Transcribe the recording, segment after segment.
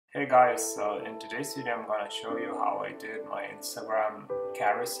Hey guys, so in today's video I'm gonna show you how I did my Instagram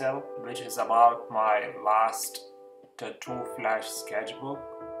carousel, which is about my last tattoo flash sketchbook,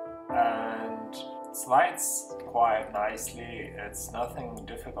 and it slides quite nicely. It's nothing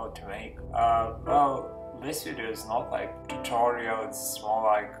difficult to make. Well, this video is not like tutorial, it's more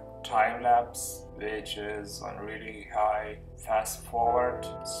like time-lapse, which is on really high fast forward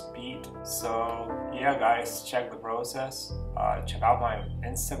speed. So yeah guys, check the process, check out my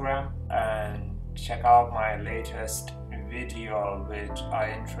Instagram and check out my latest video which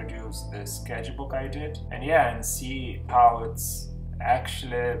I introduced the sketchbook I did, and yeah, and see how it's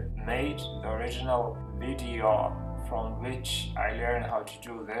actually made. The original video from which I learned how to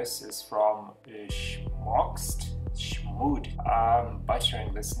do this is from Shmoxd. I'm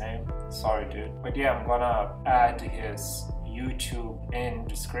butchering this name, sorry dude, but yeah, I'm gonna add his YouTube in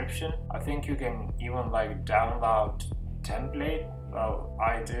description. I think you can even like download template. Well,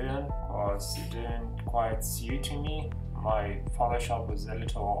 I didn't because it didn't quite suit to me. My Photoshop was a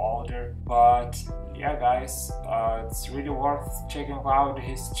little older, but yeah guys, it's really worth checking out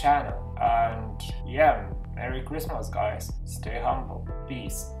his channel. And yeah, Merry Christmas guys, stay humble,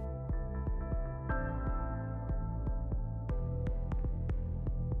 peace.